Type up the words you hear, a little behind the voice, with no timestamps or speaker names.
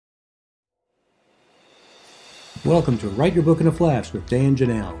Welcome to Write Your Book in a Flash with Dan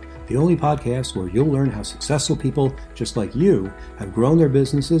Janelle, the only podcast where you'll learn how successful people just like you have grown their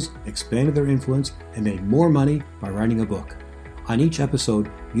businesses, expanded their influence, and made more money by writing a book. On each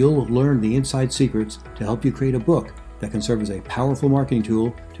episode, you'll learn the inside secrets to help you create a book that can serve as a powerful marketing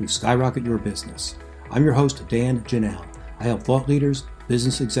tool to skyrocket your business. I'm your host, Dan Janelle. I help thought leaders,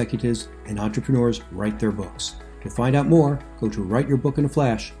 business executives, and entrepreneurs write their books. To find out more, go to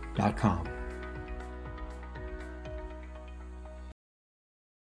writeyourbookinaflash.com.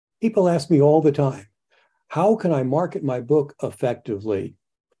 People ask me all the time, how can I market my book effectively?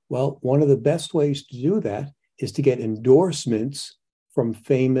 Well, one of the best ways to do that is to get endorsements from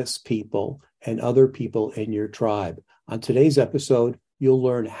famous people and other people in your tribe. On today's episode, you'll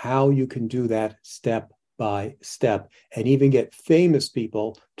learn how you can do that step by step and even get famous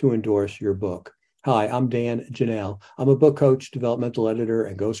people to endorse your book. Hi, I'm Dan Janelle. I'm a book coach, developmental editor,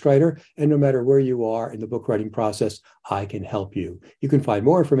 and ghostwriter. And no matter where you are in the book writing process, I can help you. You can find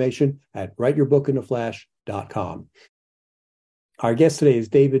more information at writeyourbookinaflash.com. Our guest today is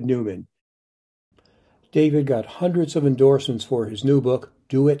David Newman. David got hundreds of endorsements for his new book,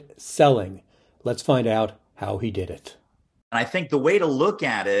 Do It Selling. Let's find out how he did it. I think the way to look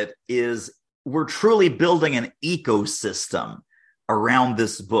at it is we're truly building an ecosystem around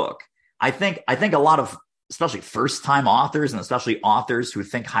this book. I think a lot of, especially first-time authors and especially authors who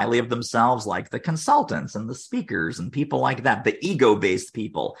think highly of themselves, like the consultants and the speakers and people like that, the ego-based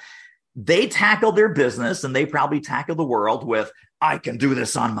people, they tackle their business and they probably tackle the world with, I can do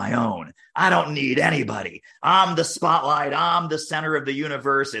this on my own. I don't need anybody. I'm the spotlight. I'm the center of the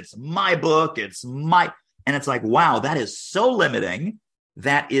universe. It's my book. And it's like, wow, that is so limiting.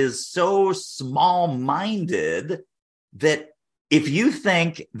 That is so small-minded that if you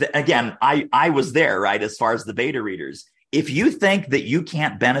think that, again, I was there, right, as far as the beta readers. If you think that you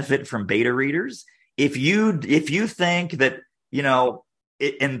can't benefit from beta readers, if you think that,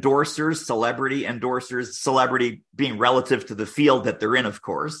 endorsers, celebrity being relative to the field that they're in, of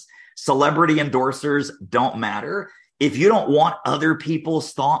course, celebrity endorsers don't matter. If you don't want other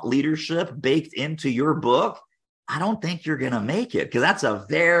people's thought leadership baked into your book, I don't think you're going to make it, because that's a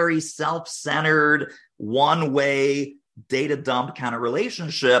very self-centered, one-way data dump kind of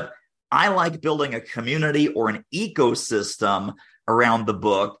relationship. I like building a community or an ecosystem around the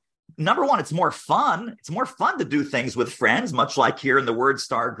book. Number one, it's more fun. It's more fun to do things with friends, much like here in the Word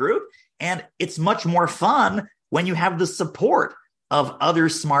Star group. And it's much more fun when you have the support of other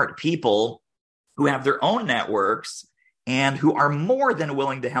smart people who have their own networks and who are more than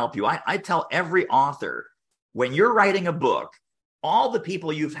willing to help you. I tell every author, when you're writing a book, all the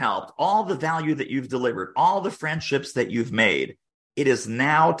people you've helped, all the value that you've delivered, all the friendships that you've made, it is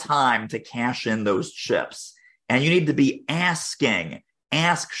now time to cash in those chips. And you need to be ask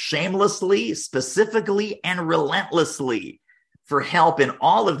shamelessly, specifically, and relentlessly for help in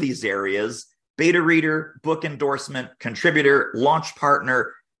all of these areas: beta reader, book endorsement, contributor, launch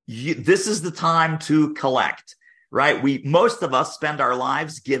partner. This is the time to collect, right? Most of us spend our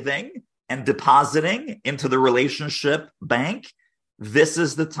lives giving and depositing into the relationship bank. This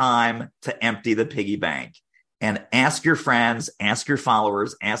is the time to empty the piggy bank and ask your friends, ask your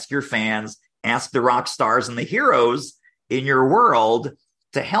followers, ask your fans, ask the rock stars and the heroes in your world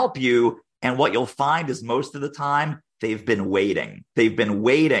to help you. And what you'll find is most of the time, they've been waiting. They've been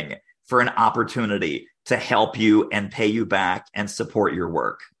waiting for an opportunity to help you and pay you back and support your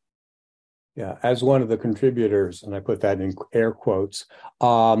work. Yeah, as one of the contributors, and I put that in air quotes,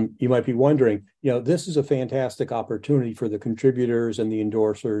 you might be wondering, this is a fantastic opportunity for the contributors and the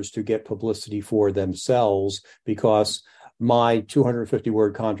endorsers to get publicity for themselves, because my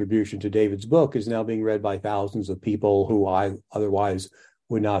 250-word contribution to David's book is now being read by thousands of people who I otherwise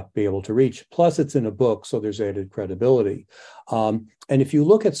would not be able to reach. Plus, it's in a book, so there's added credibility. And if you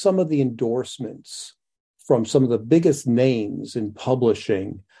look at some of the endorsements from some of the biggest names in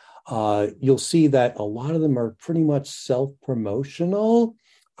publishing, you'll see that a lot of them are pretty much self-promotional.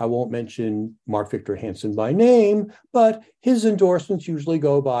 I won't mention Mark Victor Hansen by name, but his endorsements usually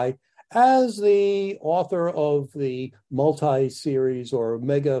go by as the author of the multi-series or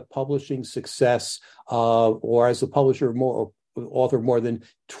mega publishing success, or as the author of more than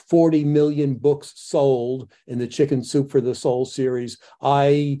 40 million books sold in the Chicken Soup for the Soul series.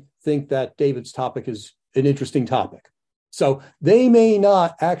 I think that David's topic is an interesting topic. So they may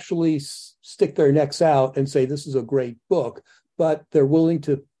not actually stick their necks out and say this is a great book, but they're willing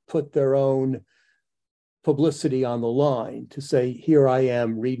to put their own publicity on the line to say, here I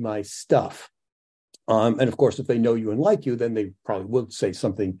am, read my stuff. And of course, if they know you and like you, then they probably will say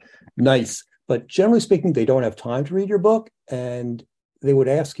something nice. But generally speaking, they don't have time to read your book, and they would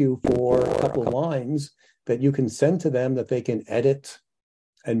ask you for a couple of lines that you can send to them that they can edit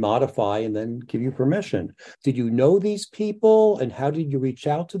and modify and then give you permission. Did you know these people, and how did you reach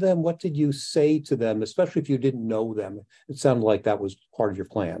out to them? What did you say to them, especially if you didn't know them? It sounded like that was part of your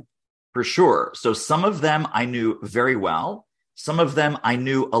plan. For sure. So some of them I knew very well. Some of them I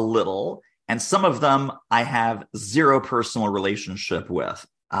knew a little, and some of them I have zero personal relationship with.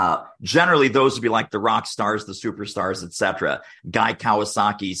 Generally, those would be like the rock stars, the superstars, etc. Guy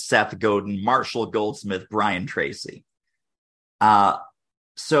Kawasaki, Seth Godin, Marshall Goldsmith, Brian Tracy.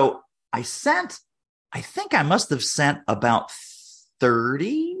 So I think I must have sent about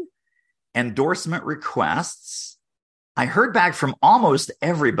 30 endorsement requests. I heard back from almost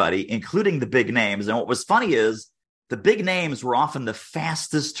everybody, including the big names. And what was funny is the big names were often the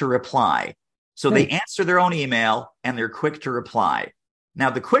fastest to reply. So they answer their own email and they're quick to reply. Now,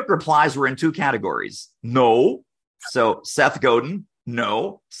 the quick replies were in two categories. No. So Seth Godin,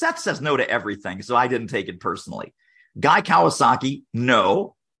 no. Seth says no to everything, so I didn't take it personally. Guy Kawasaki,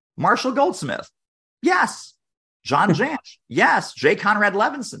 no. Marshall Goldsmith, yes. John Jansch, yes. J. Conrad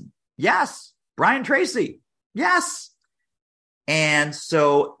Levinson, yes. Brian Tracy, yes. And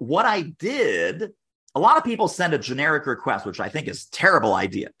so what I did, a lot of people send a generic request, which I think is a terrible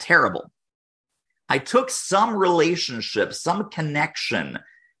idea, terrible. I took some relationship, some connection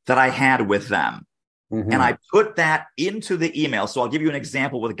that I had with them, and I put that into the email. So I'll give you an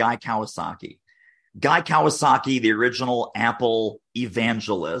example with Guy Kawasaki. Guy Kawasaki, the original Apple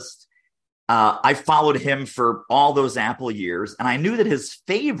evangelist, I followed him for all those Apple years, and I knew that his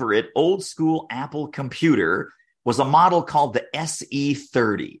favorite old school Apple computer was a model called the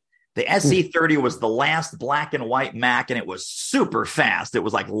SE30. The SE30 was the last black and white Mac, and it was super fast. It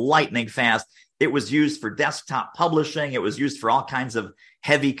was like lightning fast. It was used for desktop publishing. It was used for all kinds of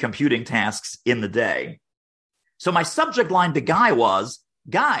heavy computing tasks in the day. So my subject line to Guy was,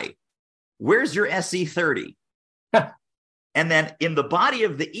 Guy, where's your SE30? And then in the body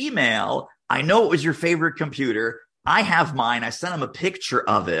of the email, I know it was your favorite computer. I have mine. I sent him a picture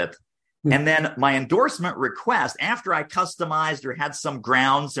of it. And then my endorsement request, after I customized or had some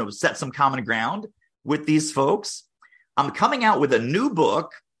grounds, set some common ground with these folks, I'm coming out with a new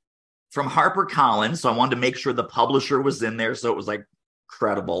book from HarperCollins. So I wanted to make sure the publisher was in there, so it was like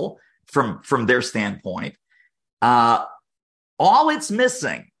credible from their standpoint. All it's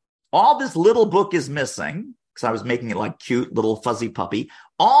missing, all this little book is missing, because I was making it like cute little fuzzy puppy.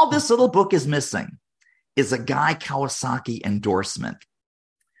 All this little book is missing is a Guy Kawasaki endorsement.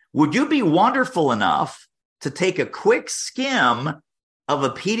 Would you be wonderful enough to take a quick skim of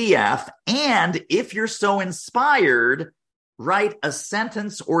a PDF and, if you're so inspired, write a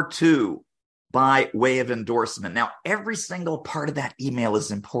sentence or two by way of endorsement? Now, every single part of that email is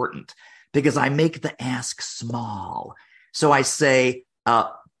important because I make the ask small. So I say,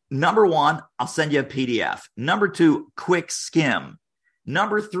 number one, I'll send you a PDF. Number two, quick skim.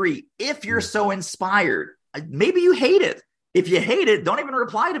 Number three, if you're so inspired, maybe you hate it. If you hate it, don't even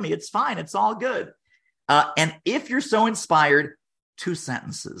reply to me. It's fine. It's all good. And if you're so inspired, 2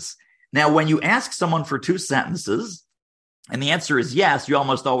 sentences. Now, when you ask someone for 2 sentences, and the answer is yes, you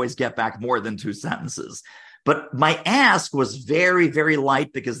almost always get back more than 2 sentences. But my ask was very, very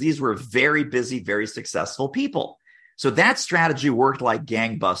light because these were very busy, very successful people. So that strategy worked like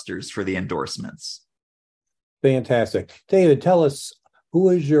gangbusters for the endorsements. Fantastic. David, tell us,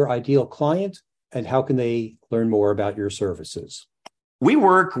 who is your ideal client and how can they learn more about your services? We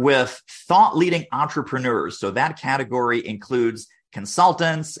work with thought-leading entrepreneurs. So that category includes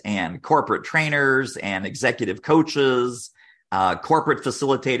consultants and corporate trainers and executive coaches, corporate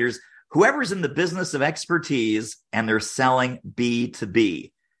facilitators, whoever's in the business of expertise, and they're selling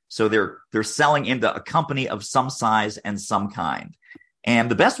B2B. So they're selling into a company of some size and some kind. And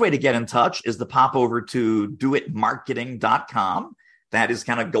the best way to get in touch is to pop over to doitmarketing.com. That is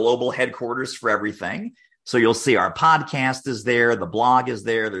kind of global headquarters for everything. So you'll see our podcast is there. The blog is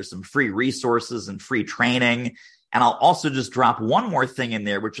there. There's some free resources and free training. And I'll also just drop one more thing in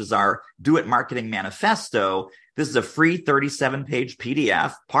there, which is our Do It Marketing Manifesto. This is a free 37-page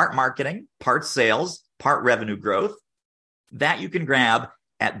PDF, part marketing, part sales, part revenue growth, that you can grab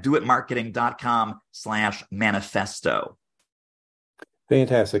at doitmarketing.com/manifesto.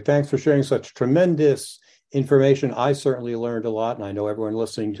 Fantastic. Thanks for sharing such tremendous information. I certainly learned a lot, and I know everyone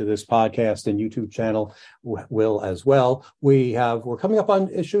listening to this podcast and YouTube channel will as well. We're coming up on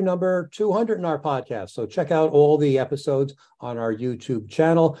issue number 200 in our podcast, so check out all the episodes on our YouTube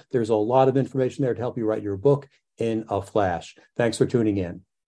channel. There's a lot of information there to help you write your book in a flash. Thanks for tuning in.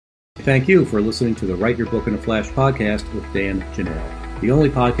 Thank you for listening to the Write Your Book in a Flash podcast with Dan Janelle, the only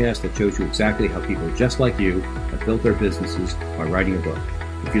podcast that shows you exactly how people just like you have built their businesses by writing a book.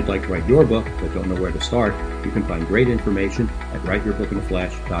 If you'd like to write your book but don't know where to start, you can find great information at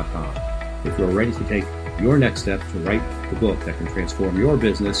writeyourbookinaflash.com. If you're ready to take your next step to write the book that can transform your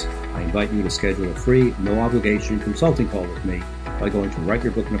business, I invite you to schedule a free, no-obligation consulting call with me by going to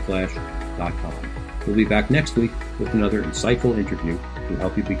writeyourbookinaflash.com. We'll be back next week with another insightful interview to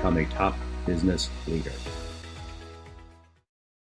help you become a top business leader.